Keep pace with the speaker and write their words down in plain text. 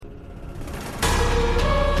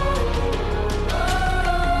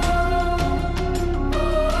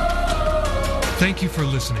Thank you for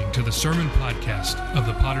listening to the sermon podcast of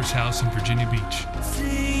the Potter's House in Virginia Beach.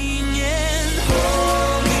 Singing,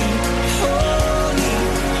 holy, holy,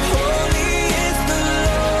 holy is the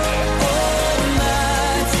Lord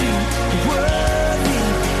Almighty. Worthy,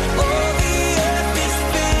 all the earth is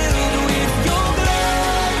filled with your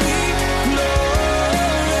glory, glory.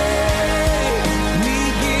 We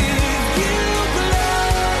give you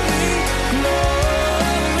glory, glory.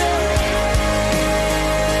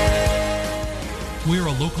 We're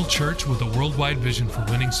a local church with a worldwide vision for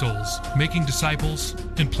winning souls, making disciples,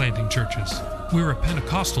 and planting churches. We're a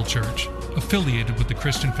Pentecostal church affiliated with the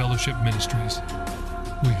Christian Fellowship Ministries.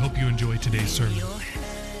 We hope you enjoy today's sermon. Your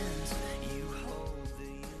hands, you hold the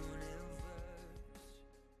universe.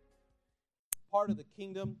 Part of the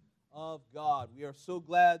kingdom of God. We are so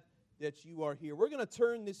glad that you are here. We're going to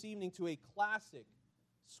turn this evening to a classic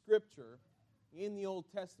scripture in the Old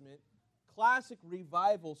Testament, classic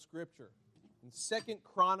revival scripture in 2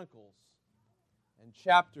 Chronicles and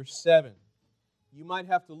chapter 7. You might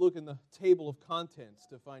have to look in the table of contents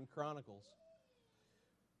to find Chronicles.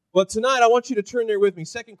 But tonight I want you to turn there with me.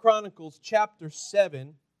 2 Chronicles chapter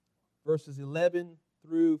 7, verses 11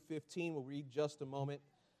 through 15. We'll read just a moment.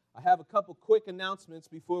 I have a couple quick announcements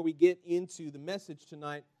before we get into the message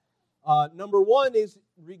tonight. Number one is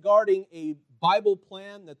regarding a Bible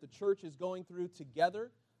plan that the church is going through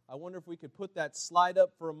together. I wonder if we could put that slide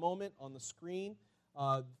up for a moment on the screen.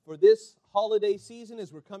 For this holiday season,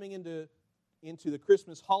 as we're coming into the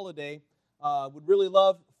Christmas holiday, would really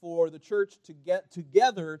love for the church to get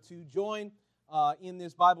together to join in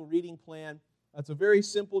this Bible reading plan. It's a very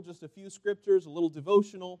simple, just a few scriptures, a little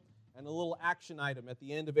devotional, and a little action item at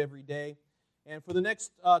the end of every day. And for the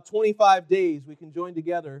next 25 days, we can join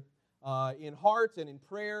together in heart and in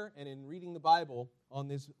prayer and in reading the Bible on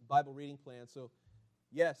this Bible reading plan. So,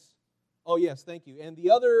 yes. Oh, yes, thank you. And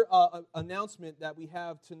the other announcement that we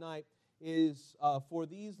have tonight is for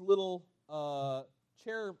these little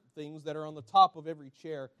chair things that are on the top of every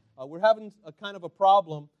chair. We're having a kind of a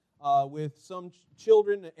problem with some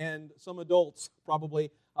children and some adults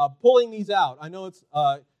probably pulling these out. I know it's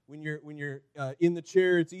when you're in the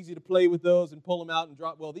chair, it's easy to play with those and pull them out and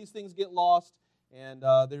drop. Well, these things get lost and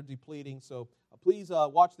they're depleting. So please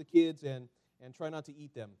watch the kids and try not to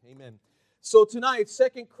eat them. Amen. So tonight,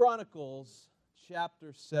 2 Chronicles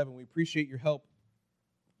chapter 7. We appreciate your help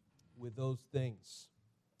with those things.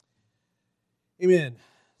 Amen.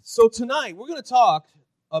 So tonight, we're going to talk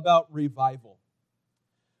about revival.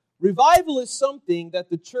 Revival is something that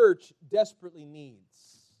the church desperately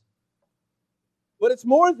needs. But it's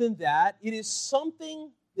more than that. It is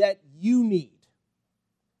something that you need.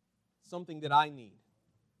 Something that I need.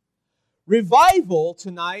 Revival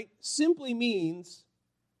tonight simply means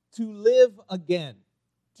to live again,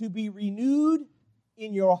 to be renewed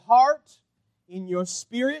in your heart, in your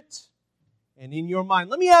spirit, and in your mind.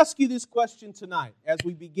 Let me ask you this question tonight as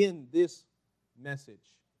we begin this message.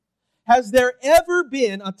 Has there ever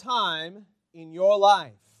been a time in your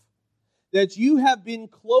life that you have been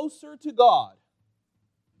closer to God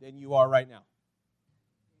than you are right now?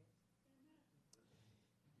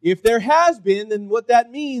 If there has been, then what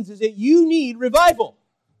that means is that you need revival.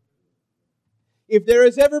 If there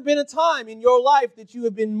has ever been a time in your life that you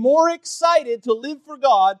have been more excited to live for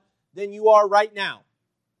God than you are right now,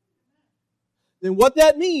 then what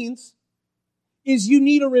that means is you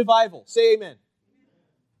need a revival. Say amen.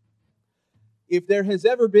 If there has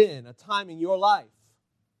ever been a time in your life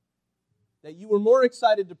that you were more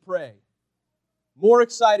excited to pray, more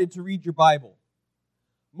excited to read your Bible,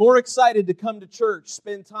 more excited to come to church,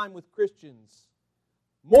 spend time with Christians,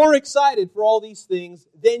 more excited for all these things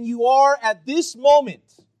than you are at this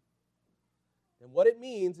moment, then what it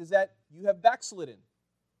means is that you have backslidden.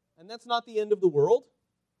 And that's not the end of the world.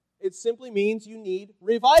 It simply means you need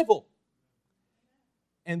revival.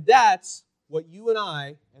 And that's what you and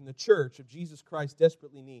I and the church of Jesus Christ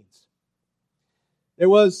desperately needs. There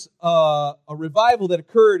was a revival that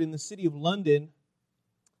occurred in the city of London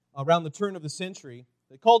around the turn of the century.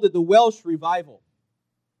 They called it the Welsh Revival.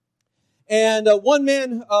 And one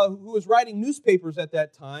man who was writing newspapers at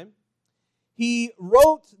that time, he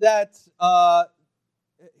wrote that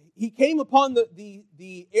he came upon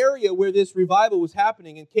the area where this revival was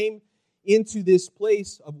happening and came into this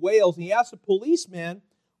place of Wales. And he asked a policeman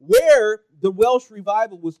where the Welsh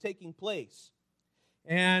revival was taking place.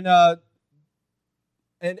 And as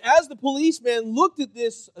the policeman looked at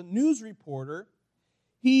this news reporter,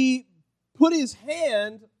 he put his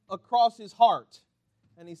hand across his heart.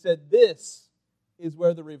 And he said, "This is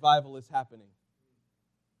where the revival is happening."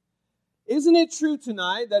 Isn't it true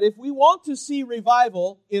tonight that if we want to see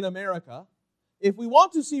revival in America, if we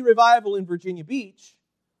want to see revival in Virginia Beach,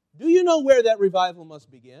 do you know where that revival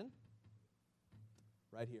must begin?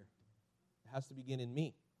 Right here. It has to begin in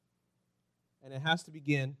me. And it has to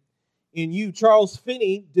begin in you. Charles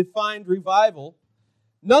Finney defined revival,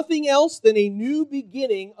 nothing else than a new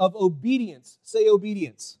beginning of obedience. Say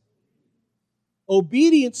obedience.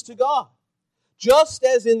 Obedience to God. Just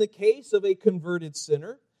as in the case of a converted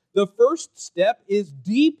sinner, the first step is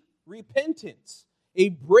deep repentance, a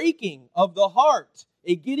breaking of the heart,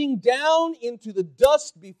 a getting down into the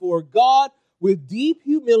dust before God with deep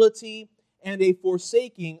humility and a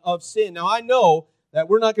forsaking of sin. Now, I know that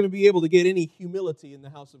we're not going to be able to get any humility in the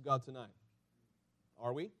house of God tonight.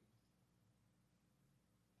 Are we?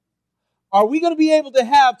 Are we going to be able to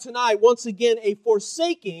have tonight, once again, a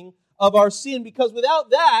forsaking of our sin? Because without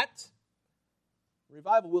that,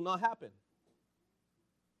 revival will not happen.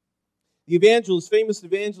 The evangelist, famous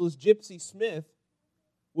evangelist Gypsy Smith,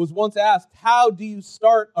 was once asked, how do you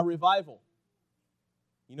start a revival?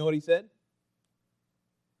 You know what he said?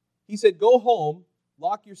 He said, go home,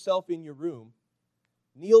 lock yourself in your room,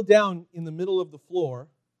 kneel down in the middle of the floor,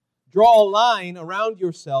 draw a line around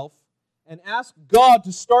yourself, and ask God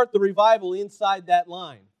to start the revival inside that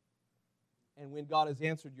line. And when God has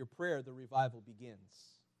answered your prayer, the revival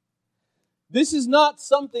begins. This is not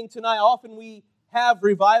something tonight. Often we have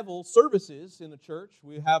revival services in the church.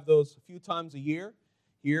 We have those a few times a year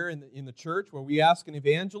here in the church where we ask an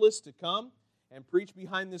evangelist to come and preach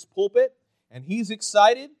behind this pulpit. And he's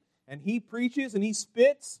excited, and he preaches, and he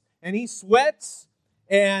spits, and he sweats,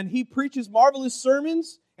 and he preaches marvelous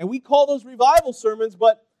sermons. And we call those revival sermons,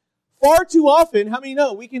 but far too often, how many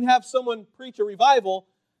know we can have someone preach a revival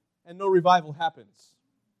and no revival happens?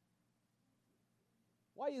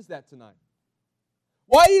 Why is that tonight?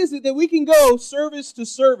 Why is it that we can go service to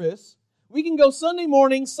service, we can go Sunday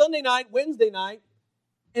morning, Sunday night, Wednesday night,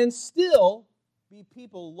 and still be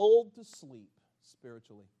people lulled to sleep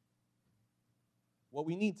spiritually? What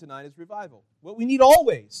we need tonight is revival. What we need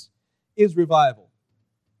always is revival.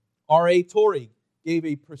 R.A. Torrey gave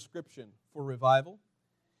a prescription for revival.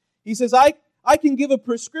 He says, I can give a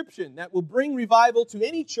prescription that will bring revival to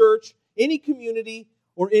any church, any community,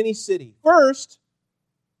 or any city. First,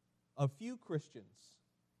 a few Christians.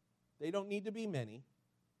 They don't need to be many.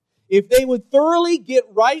 If they would thoroughly get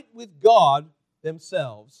right with God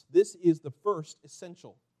themselves, this is the first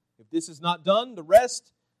essential. If this is not done, the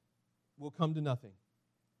rest will come to nothing.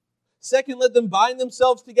 Second, let them bind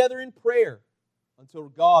themselves together in prayer until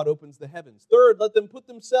God opens the heavens. Third, let them put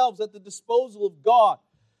themselves at the disposal of God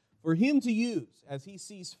for Him to use as He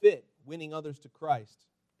sees fit, winning others to Christ.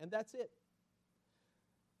 And that's it.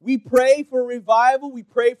 We pray for revival. We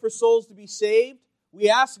pray for souls to be saved. We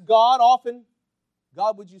ask God often,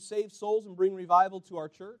 God, would you save souls and bring revival to our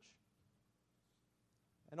church?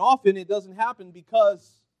 And often it doesn't happen because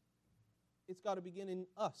it's got to begin in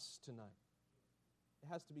us tonight. It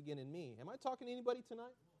has to begin in me. Am I talking to anybody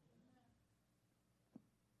tonight?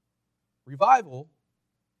 Revival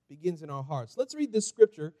begins in our hearts. Let's read this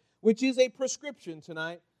scripture, which is a prescription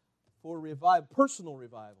tonight for revival, personal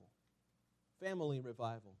revival, family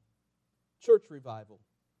revival, church revival,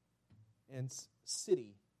 and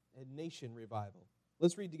city and nation revival.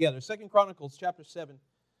 Let's read together. 2 Chronicles chapter 7,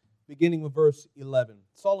 beginning with verse 11.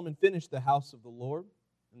 Solomon finished the house of the Lord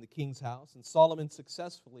and the king's house, and Solomon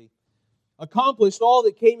successfully accomplished all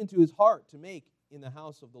that came into his heart to make in the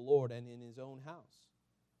house of the Lord and in his own house.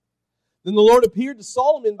 Then the Lord appeared to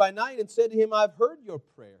Solomon by night and said to him, I have heard your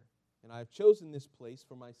prayer, and I have chosen this place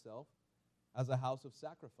for myself as a house of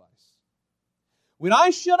sacrifice. When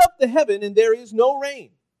I shut up the heaven and there is no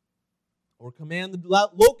rain, or command the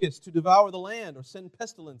locusts to devour the land, or send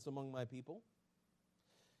pestilence among my people,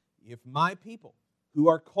 if my people, who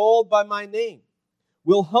are called by my name,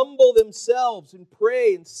 will humble themselves and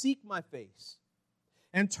pray and seek my face,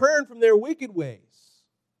 and turn from their wicked ways,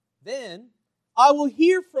 then I will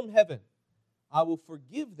hear from heaven, I will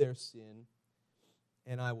forgive their sin,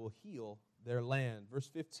 and I will heal their land. Verse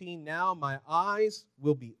 15, now my eyes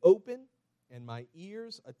will be open, and my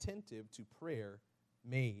ears attentive to prayer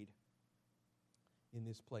made in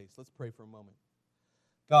this place. Let's pray for a moment.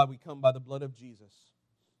 God, we come by the blood of Jesus.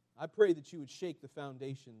 I pray that you would shake the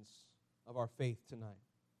foundations of our faith tonight.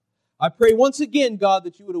 I pray once again, God,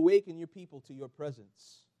 that you would awaken your people to your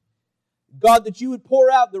presence. God, that you would pour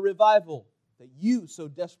out the revival that you so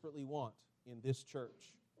desperately want in this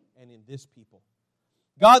church and in this people.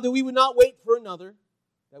 God, that we would not wait for another,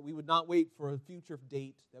 that we would not wait for a future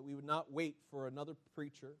date, that we would not wait for another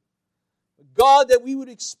preacher. But God, that we would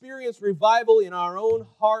experience revival in our own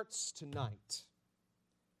hearts tonight.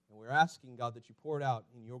 And we're asking, God, that you pour it out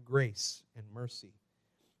in your grace and mercy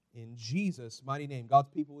In Jesus' mighty name. God's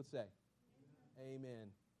people would say, amen.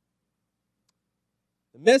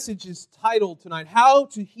 The message is titled tonight, How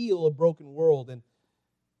to Heal a Broken World. And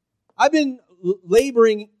I've been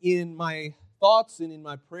laboring in my thoughts and in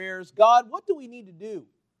my prayers, God, what do we need to do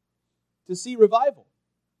to see revival?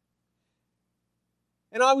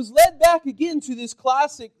 And I was led back again to this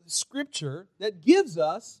classic scripture that gives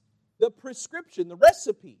us the prescription, the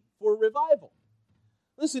recipe for revival.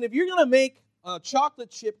 Listen, if you're going to make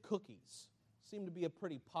chocolate chip cookies, seem to be a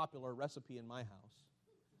pretty popular recipe in my house,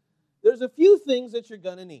 there's a few things that you're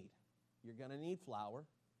going to need. You're going to need flour.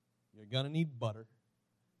 You're going to need butter.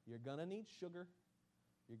 You're going to need sugar.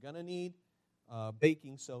 You're going to need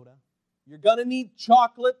baking soda. You're going to need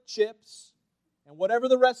chocolate chips. And whatever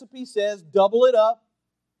the recipe says, double it up.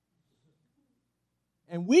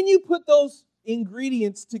 And when you put those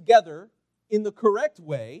ingredients together in the correct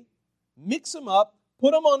way, mix them up,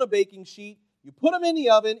 put them on a baking sheet, you put them in the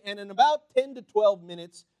oven, and in about 10 to 12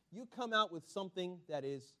 minutes, you come out with something that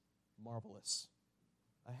is marvelous.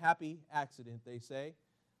 A happy accident, they say.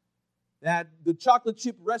 That the chocolate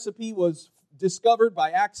chip recipe was discovered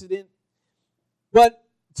by accident. But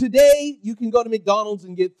today, you can go to McDonald's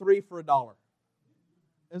and get 3 for $1.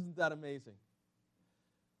 Isn't that amazing?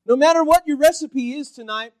 No matter what your recipe is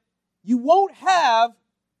tonight, you won't have,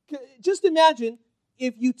 just imagine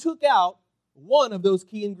if you took out one of those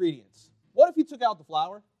key ingredients. What if you took out the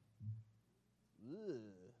flour? Ugh,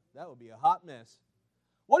 that would be a hot mess.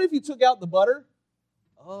 What if you took out the butter?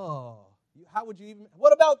 Oh, how would you even,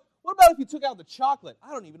 what about if you took out the chocolate? I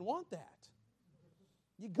don't even want that.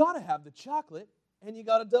 You got to have the chocolate, and you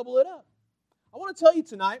got to double it up. I want to tell you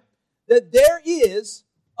tonight that there is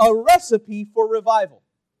a recipe for revival.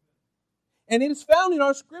 And it is found in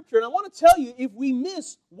our scripture. And I want to tell you, if we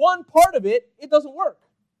miss one part of it, it doesn't work.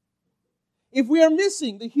 If we are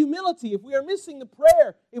missing the humility, if we are missing the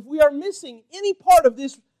prayer, if we are missing any part of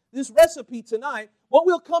this recipe tonight, what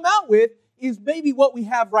we'll come out with is maybe what we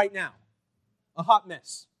have right now, a hot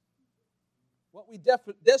mess. What we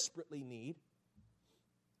desperately need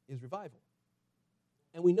is revival.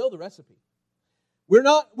 And we know the recipe.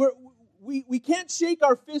 We can't shake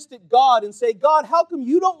our fist at God and say, God, how come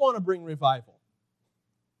you don't want to bring revival?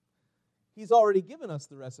 He's already given us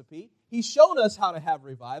the recipe. He's shown us how to have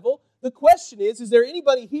revival. The question is there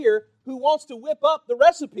anybody here who wants to whip up the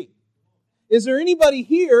recipe? Is there anybody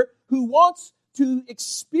here who wants to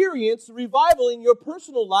experience revival in your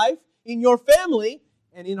personal life, in your family,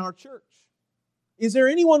 and in our church? Is there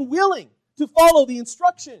anyone willing to follow the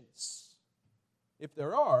instructions? If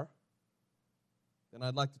there are, then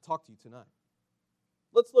I'd like to talk to you tonight.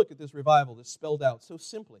 Let's look at this revival that's spelled out so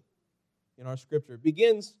simply in our scripture. It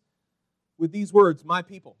begins with these words, my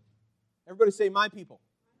people. Everybody say, my people.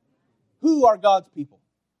 Who are God's people?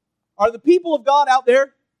 Are the people of God out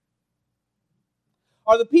there?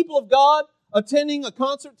 Are the people of God attending a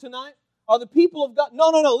concert tonight? Are the people of God? No,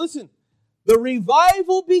 listen. The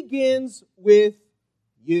revival begins with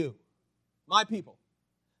you, my people.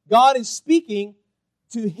 God is speaking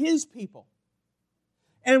to His people.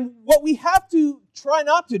 And what we have to try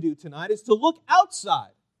not to do tonight is to look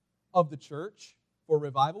outside of the church for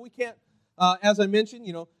revival. We can't, as I mentioned,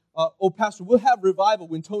 Pastor, we'll have revival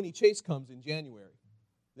when Tony Chase comes in January.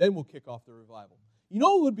 Then we'll kick off the revival. You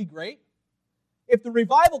know what would be great? If the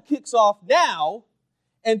revival kicks off now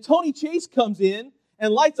and Tony Chase comes in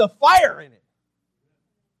and lights a fire in it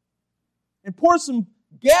and pours some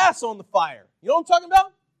gas on the fire. You know what I'm talking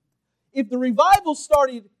about? If the revival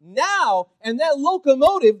started now and that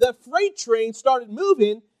locomotive, that freight train started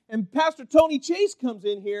moving and Pastor Tony Chase comes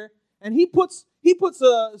in here and he puts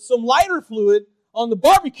some lighter fluid on the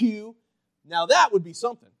barbecue, now that would be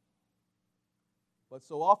something. But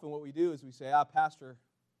so often what we do is we say, Pastor,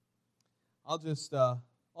 I'll just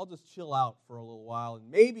chill out for a little while, and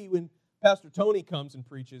maybe when Pastor Tony comes and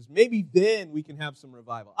preaches, maybe then we can have some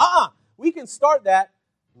revival. We can start that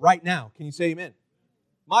right now. Can you say amen?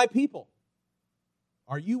 My people.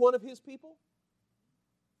 Are you one of His people?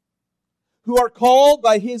 Who are called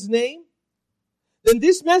by His name? Then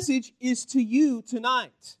this message is to you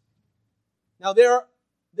tonight. Now there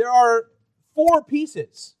are 4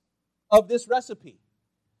 pieces of this recipe.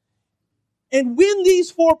 And when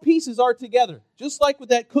these 4 pieces are together, just like with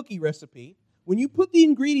that cookie recipe, when you put the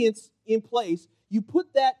ingredients in place, you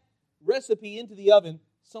put that recipe into the oven,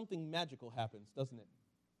 something magical happens, doesn't it?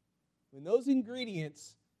 When those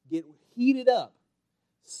ingredients get heated up,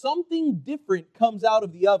 something different comes out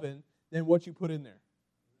of the oven than what you put in there.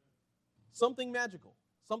 Something magical,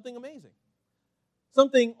 something amazing,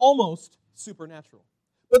 something almost supernatural.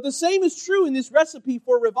 But the same is true in this recipe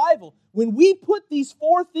for revival. When we put these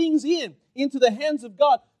four things into the hands of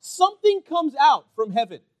God, something comes out from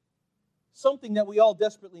heaven. Something that we all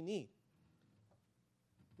desperately need.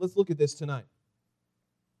 Let's look at this tonight.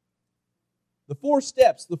 The 4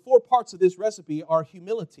 steps, the 4 parts of this recipe are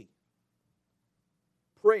humility,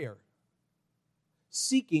 prayer,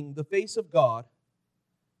 seeking the face of God,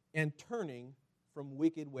 and turning from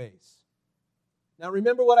wicked ways. Now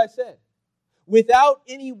remember what I said. Without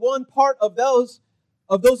any one part of those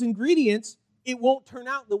ingredients, it won't turn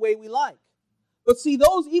out the way we like. But see,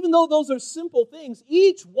 even though those are simple things,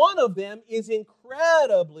 each one of them is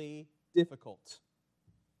incredibly difficult.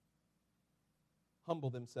 Humble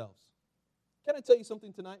themselves. Can I tell you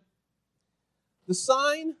something tonight? The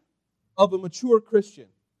sign of a mature Christian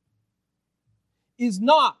is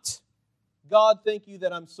not, God, thank you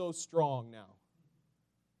that I'm so strong now.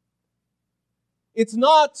 It's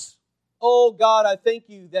not, oh God, I thank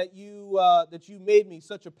you that you made me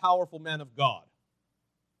such a powerful man of God.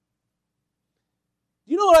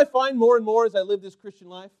 Do you know what I find more and more as I live this Christian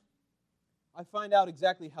life? I find out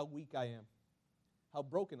exactly how weak I am, how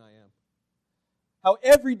broken I am, how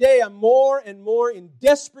every day I'm more and more in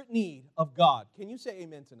desperate need of God. Can you say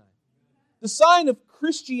amen tonight? The sign of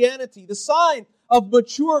Christianity, the sign of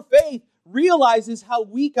mature faith, realizes how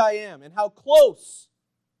weak I am and how close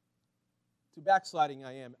to backsliding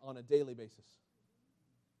I am on a daily basis.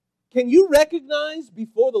 Can you recognize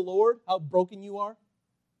before the Lord how broken you are?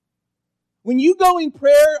 When you go in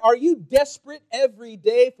prayer, are you desperate every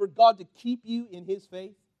day for God to keep you in His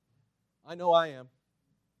faith? I know I am.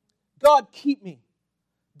 God, keep me.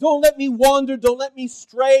 Don't let me wander. Don't let me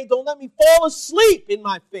stray. Don't let me fall asleep in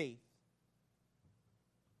my faith.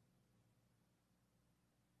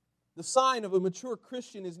 The sign of a mature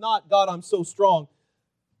Christian is not, God, I'm so strong.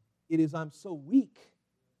 It is, I'm so weak.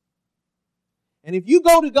 And if you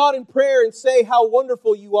go to God in prayer and say how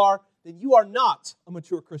wonderful you are, then you are not a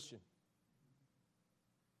mature Christian.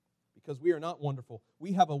 Because we are not wonderful.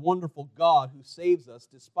 We have a wonderful God who saves us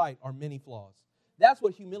despite our many flaws. That's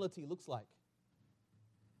what humility looks like.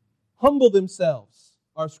 Humble themselves,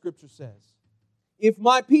 our scripture says. If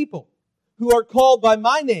my people who are called by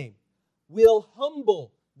my name will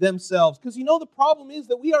humble themselves. Because you know the problem is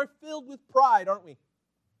that we are filled with pride, aren't we?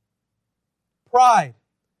 Pride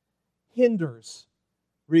hinders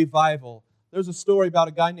revival. There's a story about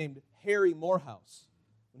a guy named Harry Morehouse.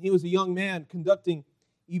 When he was a young man conducting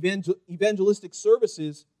evangelistic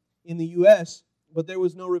services in the U.S., but there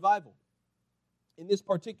was no revival. In this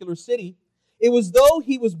particular city, it was though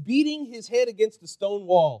he was beating his head against a stone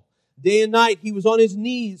wall. Day and night he was on his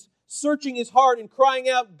knees, searching his heart and crying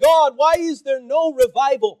out, God, why is there no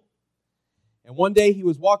revival? And one day he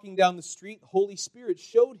was walking down the street. The Holy Spirit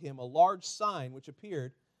showed him a large sign which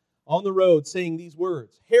appeared on the road saying these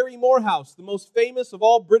words, Harry Morehouse, the most famous of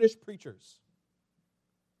all British preachers.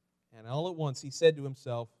 And all at once he said to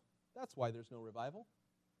himself, that's why there's no revival.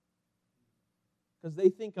 Because they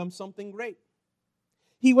think I'm something great.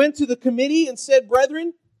 He went to the committee and said,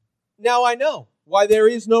 brethren, now I know why there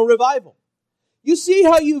is no revival. You see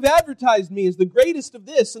how you've advertised me as the greatest of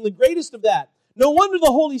this and the greatest of that. No wonder the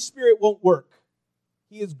Holy Spirit won't work.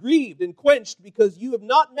 He is grieved and quenched because you have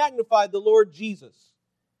not magnified the Lord Jesus.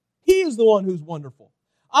 He is the one who's wonderful.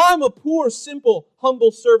 I'm a poor, simple,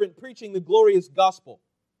 humble servant preaching the glorious gospel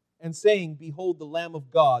and saying, behold the Lamb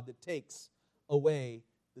of God that takes away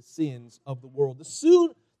the sins of the world.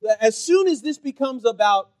 As soon as this becomes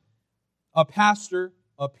about a pastor,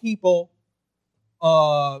 a people,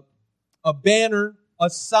 a banner, a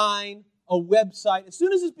sign, a website, as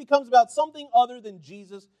soon as this becomes about something other than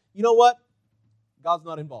Jesus, you know what? God's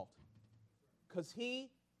not involved. Because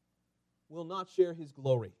He will not share His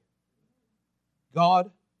glory.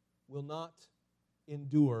 God will not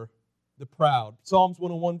endure the proud. Psalms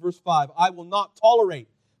 101 verse 5, I will not tolerate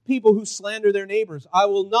people who slander their neighbors. I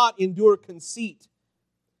will not endure conceit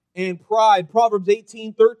and pride. Proverbs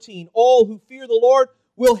 18:13, all who fear the Lord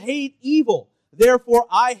will hate evil. Therefore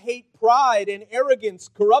I hate pride and arrogance,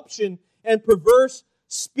 corruption and perverse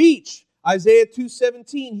speech. Isaiah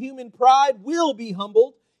 2:17, human pride will be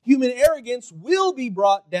humbled. Human arrogance will be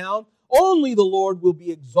brought down. Only the Lord will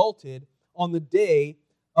be exalted on the day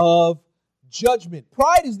of judgment.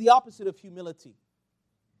 Pride is the opposite of humility.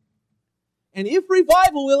 And if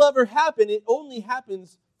revival will ever happen, it only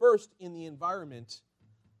happens first in the environment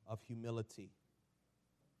of humility.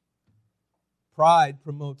 Pride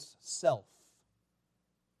promotes self,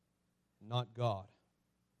 not God.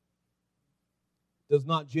 Does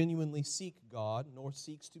not genuinely seek God, nor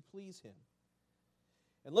seeks to please Him.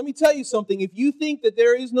 And let me tell you something. If you think that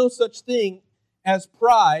there is no such thing as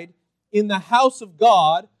pride, in the house of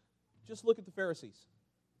God, just look at the Pharisees.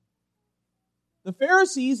 The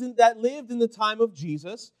Pharisees that lived in the time of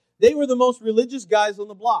Jesus, they were the most religious guys on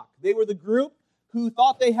the block. They were the group who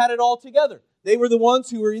thought they had it all together. They were the ones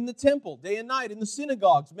who were in the temple day and night, in the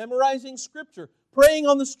synagogues, memorizing Scripture, praying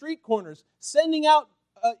on the street corners, sending out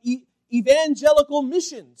evangelical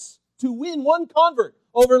missions to win one convert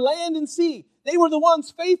over land and sea. They were the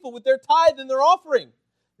ones faithful with their tithe and their offering.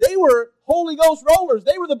 They were Holy Ghost rollers.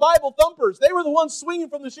 They were the Bible thumpers. They were the ones swinging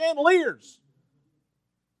from the chandeliers.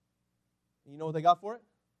 You know what they got for it?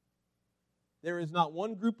 There is not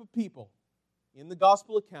one group of people in the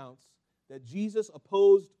gospel accounts that Jesus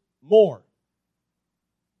opposed more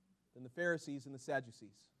than the Pharisees and the Sadducees.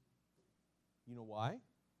 You know why?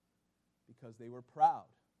 Because they were proud.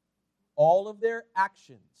 All of their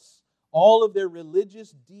actions, all of their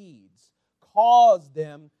religious deeds caused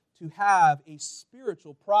them to have a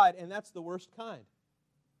spiritual pride, and that's the worst kind.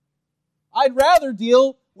 I'd rather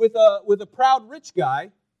deal with a proud rich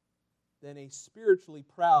guy than a spiritually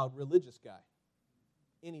proud religious guy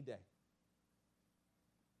any day.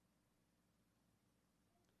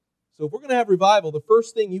 So if we're going to have revival, the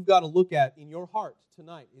first thing you've got to look at in your heart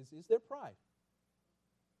tonight is there pride?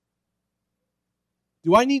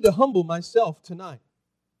 Do I need to humble myself tonight?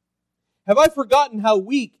 Have I forgotten how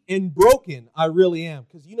weak and broken I really am?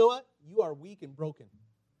 Because you know what? You are weak and broken.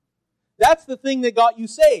 That's the thing that got you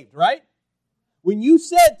saved, right? When you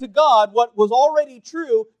said to God what was already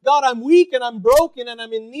true, God, I'm weak and I'm broken and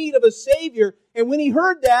I'm in need of a Savior. And when He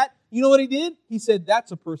heard that, you know what He did? He said,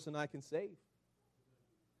 that's a person I can save.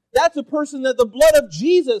 That's a person that the blood of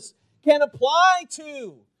Jesus can apply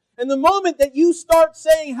to. And the moment that you start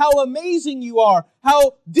saying how amazing you are,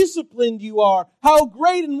 how disciplined you are, how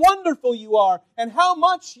great and wonderful you are, and how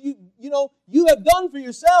much you have done for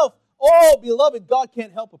yourself, oh, beloved, God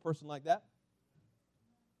can't help a person like that.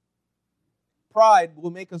 Pride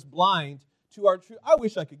will make us blind to our truth. I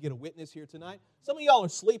wish I could get a witness here tonight. Some of y'all are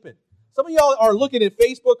sleeping. Some of y'all are looking at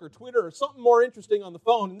Facebook or Twitter or something more interesting on the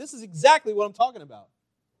phone, and this is exactly what I'm talking about.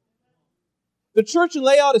 The church in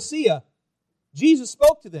Laodicea, Jesus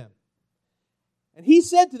spoke to them. And He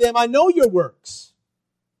said to them, I know your works.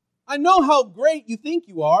 I know how great you think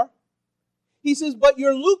you are. He says, but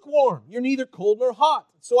you're lukewarm. You're neither cold nor hot.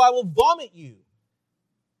 So I will vomit you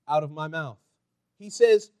out of my mouth. He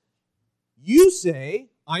says, you say,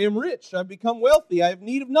 I am rich. I've become wealthy. I have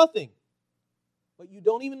need of nothing. But you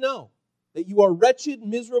don't even know that you are wretched,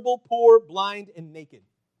 miserable, poor, blind, and naked.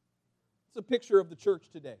 It's a picture of the church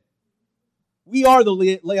today. We are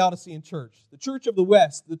the Laodicean church. The church of the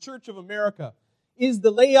West, the church of America, is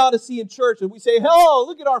the Laodicean church. And we say, oh,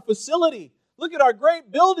 look at our facility. Look at our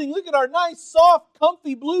great building. Look at our nice, soft,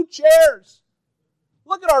 comfy blue chairs.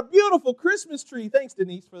 Look at our beautiful Christmas tree. Thanks,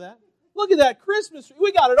 Denise, for that. Look at that Christmas tree.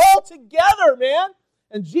 We got it all together, man.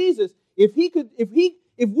 And Jesus, if we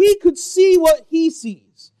could see what He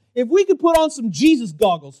sees, if we could put on some Jesus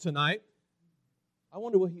goggles tonight, I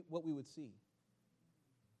wonder what we would see.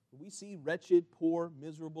 Would we see wretched, poor,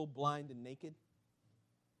 miserable, blind, and naked?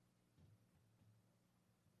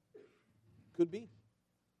 Could be.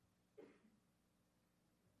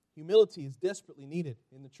 Humility is desperately needed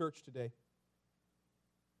in the church today.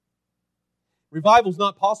 Revival is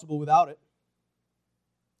not possible without it.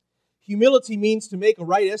 Humility means to make a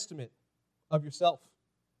right estimate of yourself.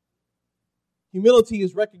 Humility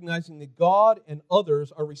is recognizing that God and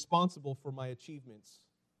others are responsible for my achievements,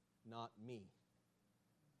 not me.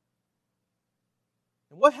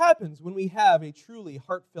 And what happens when we have a truly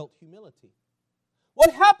heartfelt humility?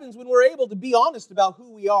 What happens when we're able to be honest about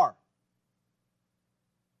who we are?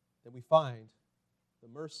 Then we find the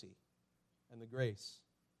mercy and the grace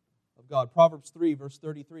of God. Proverbs 3, verse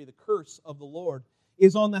 33, the curse of the Lord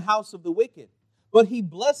is on the house of the wicked, but He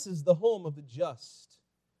blesses the home of the just.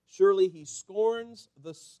 Surely He scorns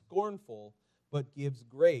the scornful, but gives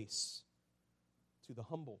grace to the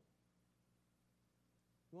humble.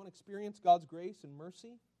 You want to experience God's grace and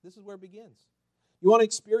mercy? This is where it begins. You want to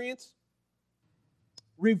experience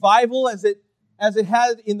revival as it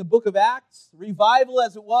had in the book of Acts, revival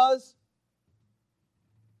as it was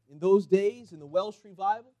in those days, in the Welsh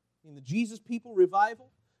revival, in the Jesus People revival?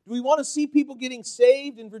 Do we want to see people getting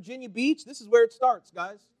saved in Virginia Beach? This is where it starts,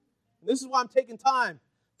 guys. And this is why I'm taking time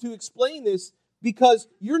to explain this, because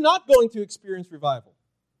you're not going to experience revival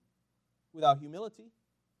without humility.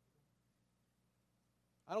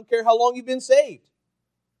 I don't care how long you've been saved.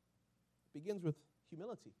 It begins with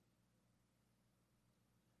humility.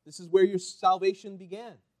 This is where your salvation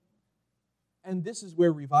began. And this is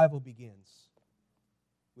where revival begins,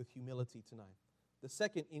 with humility tonight. The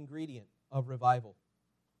second ingredient of revival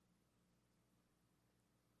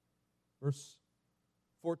Verse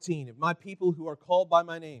 14, if my people who are called by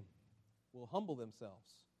my name will humble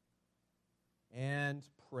themselves and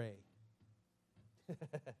pray.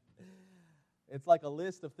 It's like a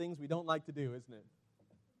list of things we don't like to do, isn't it?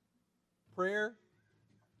 Prayer.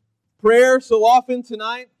 Prayer so often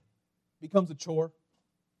tonight becomes a chore.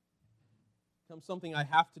 Becomes something I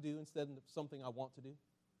have to do instead of something I want to do.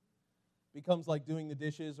 Becomes like doing the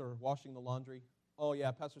dishes or washing the laundry. Oh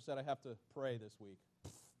yeah, Pastor said I have to pray this week.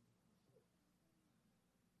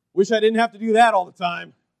 Wish I didn't have to do that all the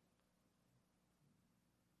time.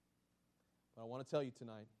 But I want to tell you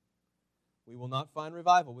tonight, we will not find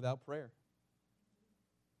revival without prayer.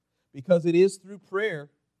 Because it is through prayer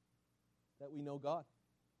that we know God.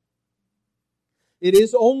 It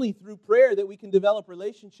is only through prayer that we can develop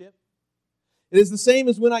relationship. It is the same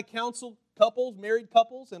as when I counsel couples, married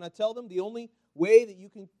couples, and I tell them the only way that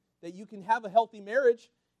you can have a healthy marriage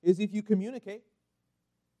is if you communicate.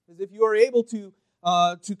 Is if you are able to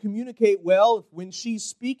communicate well. When she's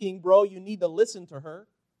speaking, bro, you need to listen to her.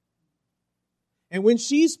 And when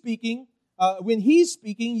she's speaking, when he's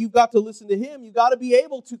speaking, you've got to listen to him. You've got to be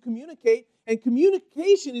able to communicate. And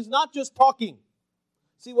communication is not just talking.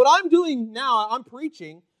 See, what I'm doing now, I'm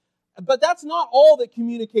preaching, but that's not all that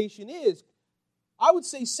communication is. I would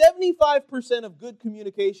say 75% of good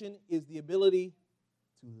communication is the ability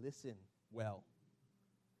to listen well.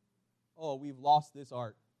 Oh, we've lost this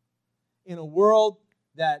art. In a world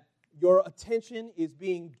that your attention is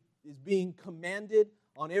being commanded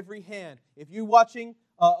on every hand. If you're watching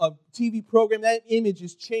a TV program, that image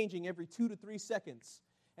is changing every 2 to 3 seconds.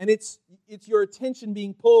 And it's your attention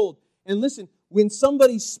being pulled. And listen, when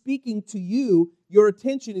somebody's speaking to you, your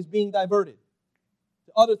attention is being diverted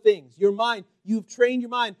to other things. Your mind, you've trained your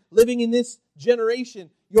mind. Living in this generation,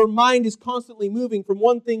 your mind is constantly moving from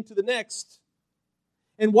one thing to the next.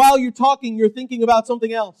 And while you're talking, you're thinking about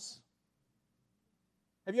something else.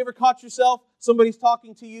 Have you ever caught yourself? Somebody's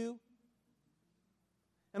talking to you,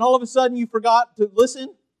 and all of a sudden you forgot to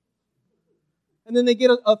listen? And then they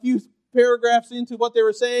get a few paragraphs into what they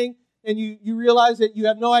were saying, and you realize that you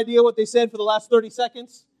have no idea what they said for the last 30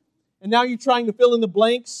 seconds. And now you're trying to fill in the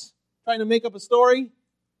blanks, trying to make up a story.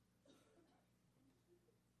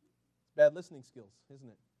 It's bad listening skills, isn't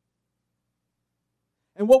it?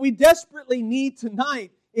 And what we desperately need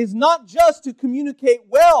tonight is not just to communicate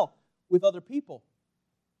well with other people,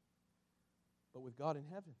 but with God in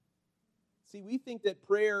heaven. See, we think that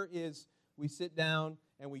prayer is we sit down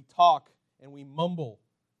and we talk and we mumble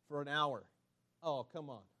for an hour. Oh, come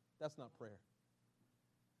on. That's not prayer.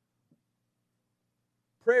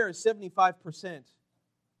 Prayer is 75%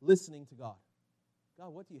 listening to God.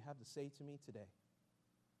 God, what do you have to say to me today?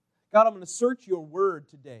 God, I'm going to search your word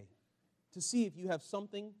today to see if you have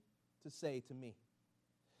something to say to me.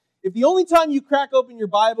 If the only time you crack open your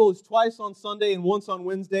Bible is twice on Sunday and once on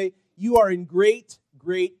Wednesday, you are in great,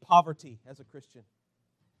 great poverty as a Christian.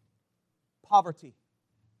 Poverty.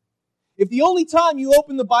 If the only time you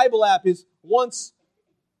open the Bible app is once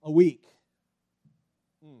a week,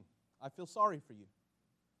 I feel sorry for you.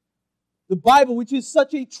 The Bible, which is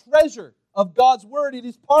such a treasure of God's Word, it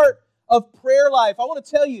is part of prayer life. I want to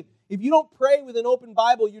tell you, if you don't pray with an open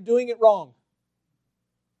Bible, you're doing it wrong.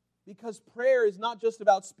 Because prayer is not just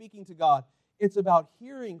about speaking to God, it's about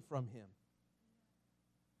hearing from Him.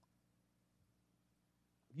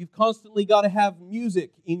 You've constantly got to have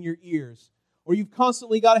music in your ears, or you've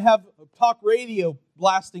constantly got to have talk radio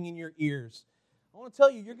blasting in your ears. I want to tell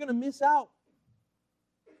you, you're going to miss out.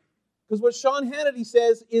 Because what Sean Hannity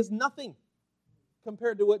says is nothing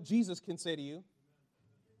compared to what Jesus can say to you.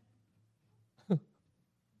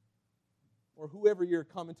 Or whoever your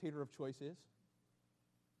commentator of choice is.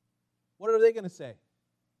 What are they going to say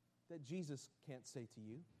that Jesus can't say to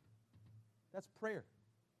you? That's prayer.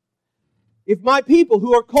 If my people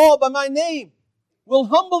who are called by my name will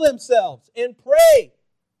humble themselves and pray,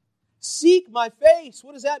 seek my face.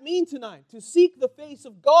 What does that mean tonight? To seek the face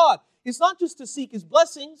of God. It's not just to seek His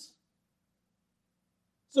blessings.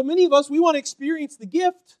 So many of us, we want to experience the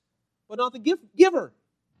gift, but not the gift giver.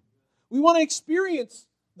 We want to experience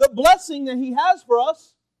the blessing that He has for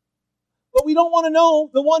us, but we don't want to know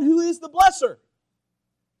the one who is the blesser.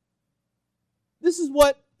 This is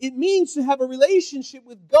what it means to have a relationship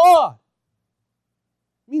with God.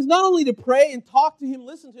 It means not only to pray and talk to Him,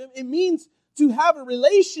 listen to Him, it means to have a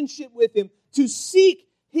relationship with Him, to seek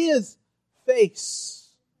His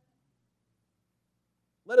face.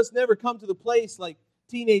 Let us never come to the place like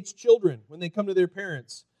teenage children when they come to their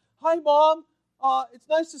parents. Hi, Mom. It's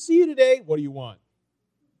nice to see you today. What do you want?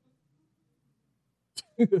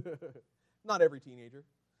 Not every teenager.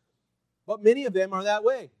 But many of them are that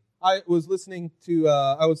way. I was listening to,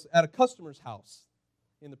 I was at a customer's house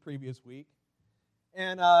in the previous week,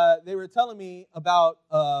 and they were telling me about,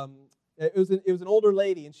 it was an older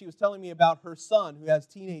lady, and she was telling me about her son who has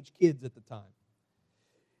teenage kids at the time.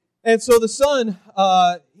 And so the son,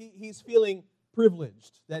 he's feeling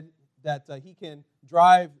privileged that he can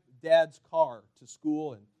drive Dad's car to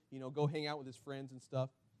school and, go hang out with his friends and stuff.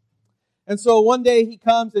 And so one day he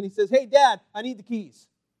comes and he says, "Hey, Dad, I need the keys."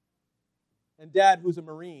 And Dad, who's a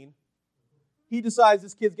Marine, he decides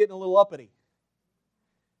this kid's getting a little uppity.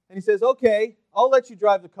 And he says, "Okay, I'll let you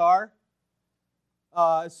drive the car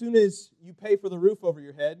as soon as you pay for the roof over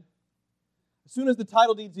your head, as soon as the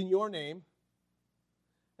title deed's in your name,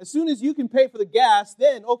 as soon as you can pay for the gas,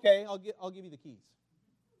 then, okay, I'll give you the keys.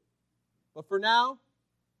 But for now,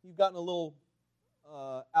 you've gotten a little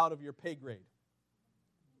out of your pay grade."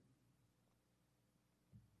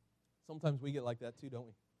 Sometimes we get like that too, don't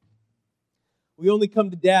we? We only come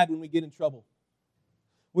to Dad when we get in trouble.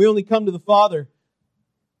 We only come to the Father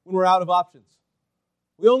when we're out of options.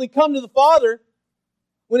 We only come to the Father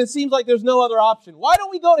when it seems like there's no other option. Why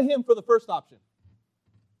don't we go to Him for the first option?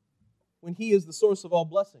 When He is the source of all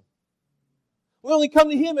blessing. We only come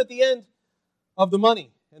to Him at the end of the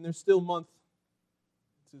money, and there's still a month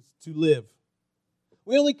to live.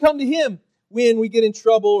 We only come to Him when we get in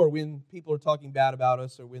trouble, or when people are talking bad about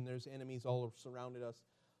us, or when there's enemies all surrounded us.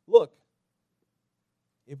 Look,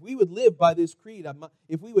 if we would live by this creed,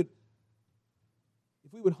 if we would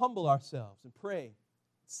humble ourselves and pray,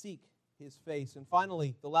 seek His face. And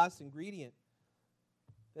finally, the last ingredient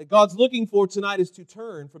that God's looking for tonight is to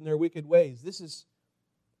turn from their wicked ways. This is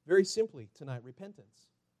very simply tonight, repentance.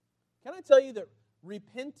 Can I tell you that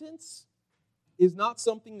repentance is not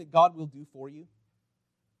something that God will do for you?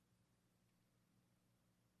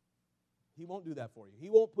 He won't do that for you. He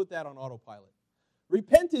won't put that on autopilot.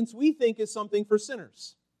 Repentance, we think, is something for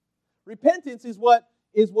sinners. Repentance is what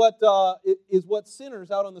sinners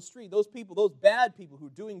out on the street, those people, those bad people who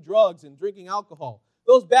are doing drugs and drinking alcohol,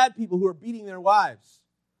 those bad people who are beating their wives,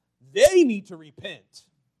 they need to repent.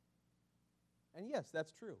 And yes,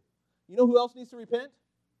 that's true. You know who else needs to repent?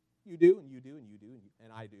 You do, and you do, and you do,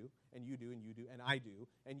 and I do, and you do, and you do, and I do,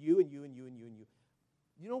 and you, and you, and you, and you, and you.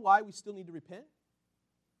 You know why we still need to repent?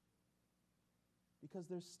 Because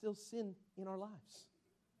there's still sin in our lives.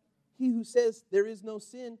 He who says there is no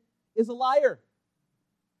sin is a liar.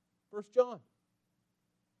 1 John.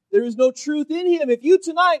 There is no truth in him. If you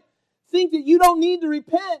tonight think that you don't need to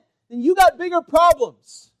repent, then you got bigger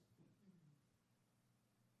problems.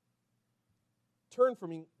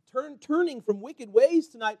 Turning from wicked ways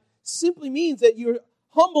tonight simply means that you're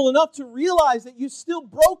humble enough to realize that you're still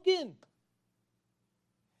broken.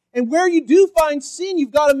 And where you do find sin,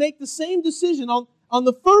 you've got to make the same decision. On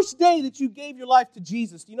the first day that you gave your life to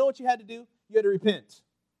Jesus, do you know what you had to do? You had to repent.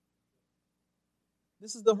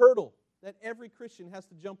 This is the hurdle that every Christian has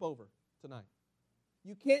to jump over tonight.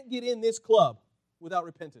 You can't get in this club without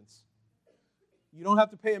repentance. You don't have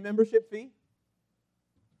to pay a membership fee.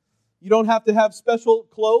 You don't have to have special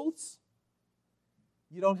clothes.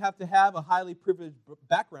 You don't have to have a highly privileged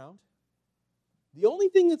background. The only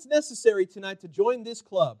thing that's necessary tonight to join this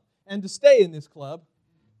club and to stay in this club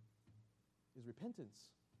is repentance.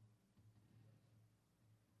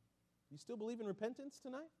 You still believe in repentance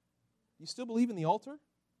tonight? You still believe in the altar?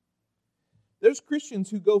 There's Christians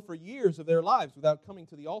who go for years of their lives without coming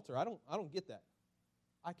to the altar. I don't get that.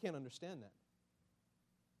 I can't understand that.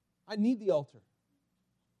 I need the altar.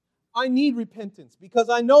 I need repentance because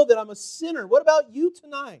I know that I'm a sinner. What about you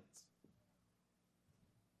tonight?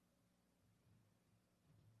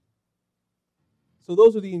 So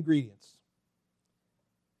those are the ingredients.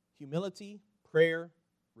 Humility, prayer,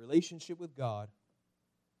 relationship with God,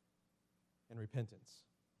 and repentance.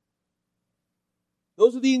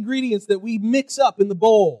 Those are the ingredients that we mix up in the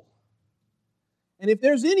bowl. And if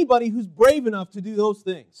there's anybody who's brave enough to do those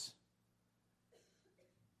things,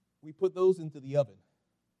 we put those into the oven.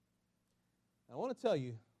 I want to tell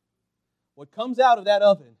you, what comes out of that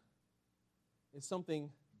oven is something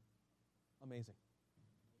amazing.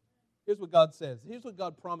 Here's what God says. Here's what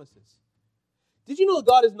God promises. Did you know that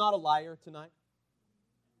God is not a liar tonight?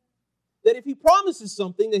 That if He promises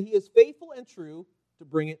something, that He is faithful and true to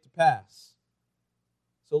bring it to pass.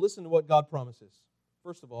 So listen to what God promises.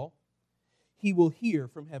 First of all, He will hear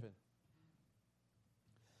from heaven.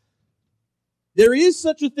 There is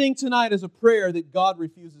such a thing tonight as a prayer that God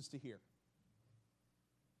refuses to hear.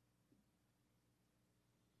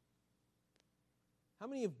 How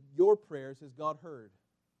many of your prayers has God heard?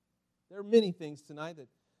 There are many things tonight that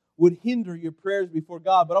would hinder your prayers before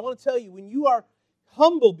God. But I want to tell you, when you are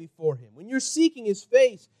humble before Him, when you're seeking His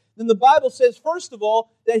face, then the Bible says, first of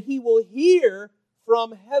all, that He will hear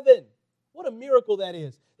from heaven. What a miracle that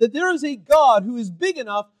is. That there is a God who is big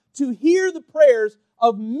enough to hear the prayers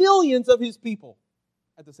of millions of His people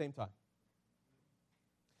at the same time.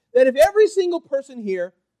 That if every single person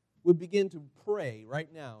here would begin to pray right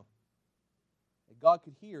now, that God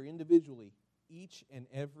could hear individually each and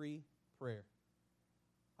every prayer.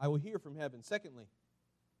 I will hear from heaven. Secondly,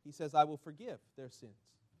 He says, I will forgive their sins.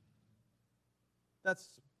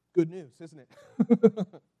 That's good news, isn't it?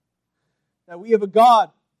 That we have a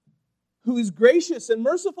God who is gracious and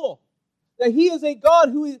merciful. That He is a God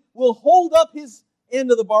who will hold up His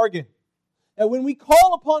end of the bargain. That when we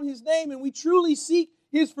call upon His name and we truly seek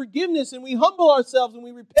His forgiveness and we humble ourselves and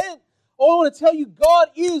we repent, I want to tell you, God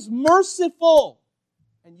is merciful.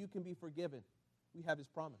 And you can be forgiven. We have His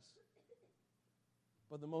promise.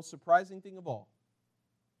 But the most surprising thing of all,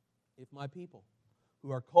 if my people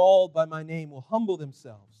who are called by my name will humble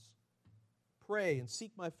themselves, pray and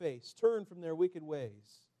seek my face, turn from their wicked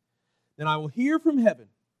ways, then I will hear from heaven,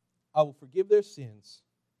 I will forgive their sins,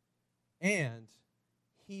 and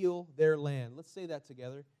heal their land. Let's say that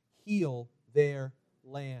together. Heal their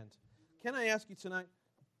land. Can I ask you tonight,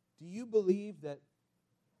 do you believe that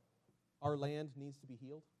our land needs to be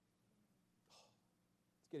healed?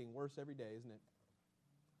 It's getting worse every day, isn't it?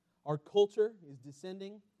 Our culture is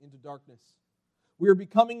descending into darkness. We are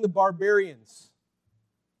becoming the barbarians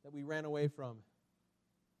that we ran away from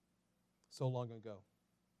so long ago.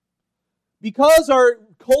 Because our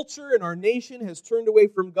culture and our nation has turned away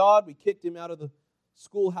from God, we kicked Him out of the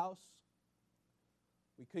schoolhouse.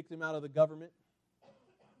 We kicked Him out of the government.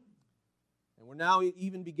 And we're now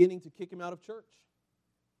even beginning to kick Him out of church.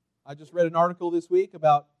 I just read an article this week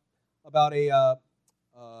about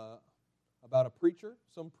a preacher,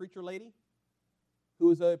 some preacher lady, who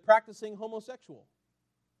is a practicing homosexual.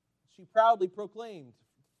 She proudly proclaimed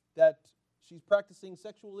that she's practicing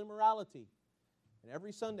sexual immorality. And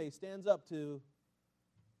every Sunday stands up to,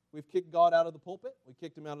 we've kicked God out of the pulpit, we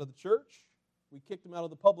kicked Him out of the church, we kicked Him out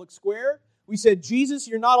of the public square. We said, Jesus,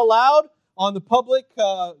 you're not allowed on the public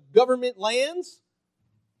government lands.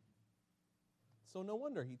 So no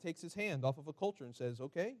wonder He takes His hand off of a culture and says,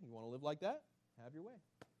 okay, you want to live like that? Have your way.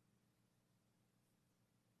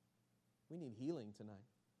 We need healing tonight.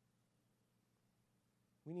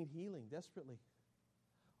 We need healing desperately.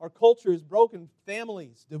 Our culture is broken.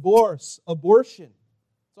 Families, divorce, abortion.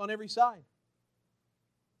 It's on every side.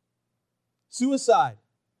 Suicide.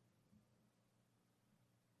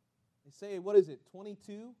 They say, what is it,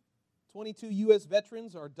 22 U.S.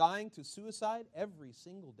 veterans are dying to suicide every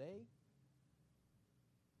single day.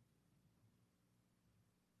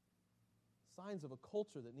 Signs of a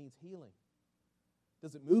culture that needs healing.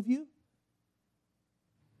 Does it move you?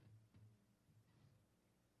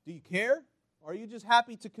 Do you care? Or are you just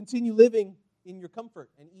happy to continue living in your comfort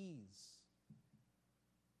and ease?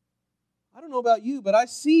 I don't know about you, but I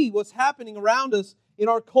see what's happening around us in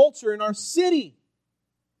our culture, in our city.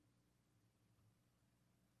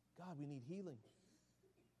 God, we need healing.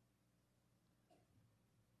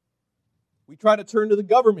 We try to turn to the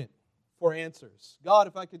government for answers. God,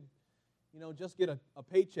 if I could, just get a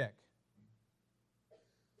paycheck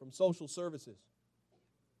from social services.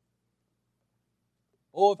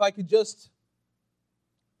 Oh, if I could just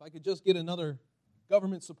get another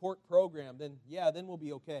government support program, then we'll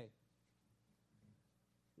be okay.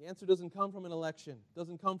 The answer doesn't come from an election,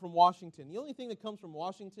 doesn't come from Washington. The only thing that comes from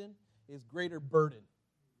Washington is greater burden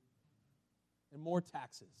and more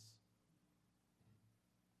taxes.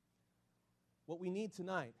 What we need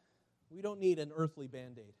tonight, we don't need an earthly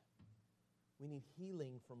Band-Aid. We need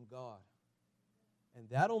healing from God. And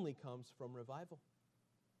that only comes from revival.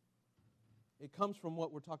 It comes from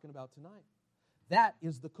what we're talking about tonight. That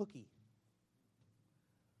is the cookie.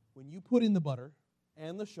 When you put in the butter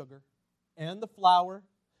and the sugar and the flour,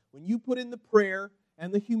 when you put in the prayer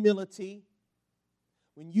and the humility,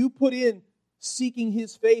 when you put in seeking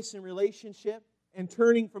His face in relationship and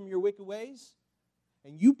turning from your wicked ways,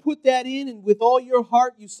 and you put that in and with all your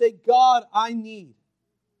heart you say, God, I need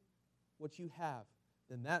what you have,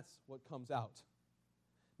 then that's what comes out.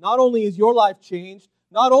 Not only is your life changed,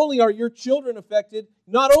 not only are your children affected,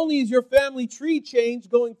 not only is your family tree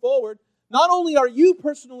changed going forward, not only are you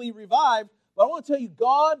personally revived, but I want to tell you,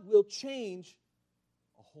 God will change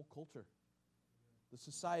a whole culture, the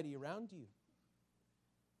society around you.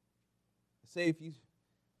 I say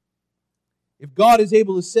if God is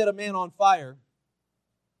able to set a man on fire,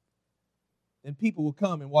 then people will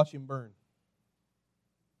come and watch him burn.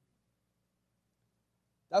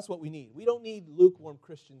 That's what we need. We don't need lukewarm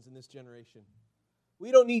Christians in this generation.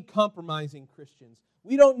 We don't need compromising Christians.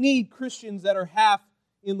 We don't need Christians that are half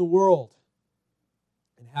in the world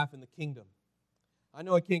and half in the kingdom. I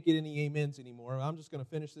know I can't get any amens anymore. I'm just going to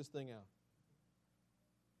finish this thing out.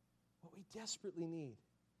 What we desperately need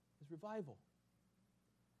is revival.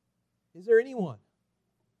 Is there anyone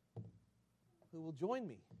who will join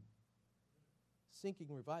me seeking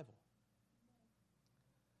revival?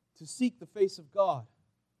 To seek the face of God,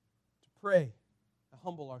 to pray, to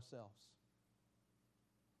humble ourselves,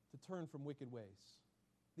 to turn from wicked ways.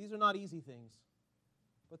 These are not easy things,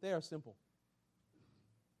 but they are simple.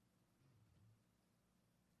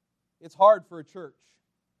 It's hard for a church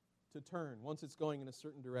to turn once it's going in a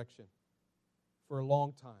certain direction for a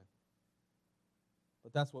long time.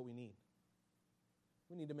 But that's what we need.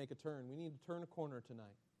 We need to make a turn. We need to turn a corner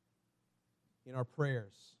tonight in our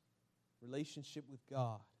prayers, relationship with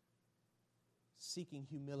God, seeking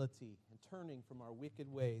humility and turning from our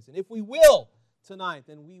wicked ways. And if we will tonight,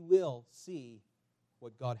 then we will see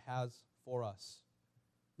what God has for us.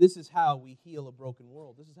 This is how we heal a broken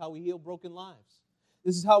world. This is how we heal broken lives.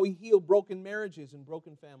 This is how we heal broken marriages and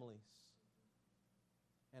broken families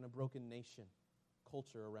and a broken nation,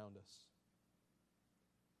 culture around us.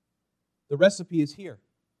 The recipe is here.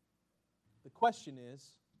 The question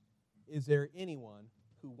is there anyone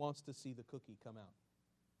who wants to see the cookie come out?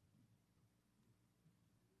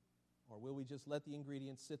 Or will we just let the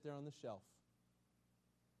ingredients sit there on the shelf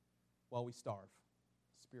while we starve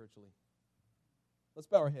spiritually? Let's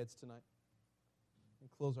bow our heads tonight and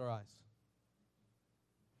close our eyes.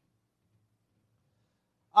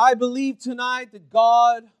 I believe tonight that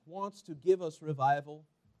God wants to give us revival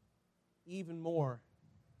even more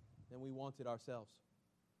than we want it ourselves.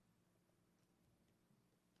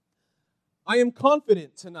 I am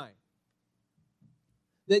confident tonight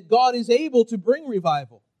that God is able to bring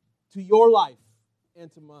revival to your life and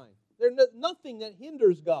to mine. There's nothing that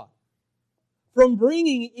hinders God from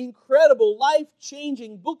bringing incredible,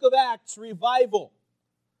 life-changing Book of Acts revival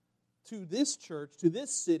to this church, to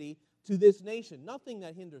this city, to this nation. Nothing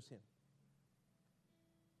that hinders Him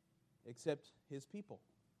except His people.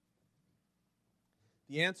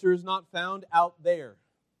 The answer is not found out there.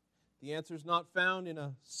 The answer is not found in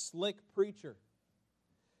a slick preacher.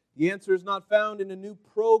 The answer is not found in a new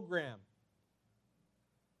program.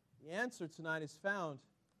 The answer tonight is found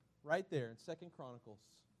right there in 2 Chronicles.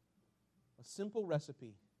 A simple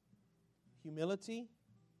recipe. Humility,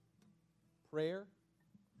 prayer,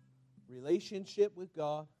 relationship with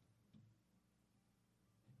God,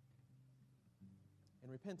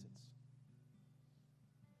 and repentance.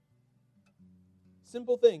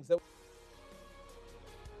 Simple things that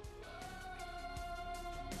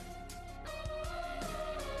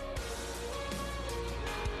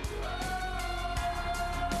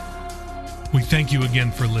We thank you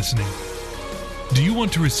again for listening. Do you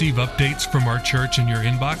want to receive updates from our church in your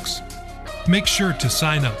inbox? Make sure to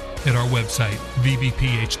sign up at our website,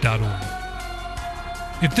 vbph.org.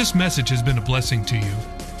 If this message has been a blessing to you,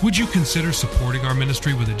 would you consider supporting our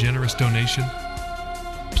ministry with a generous donation?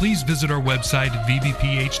 Please visit our website at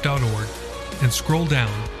vbph.org and scroll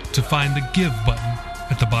down to find the Give button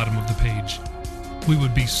at the bottom of the page. We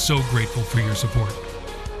would be so grateful for your support.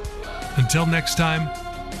 Until next time,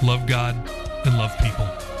 love God and love people.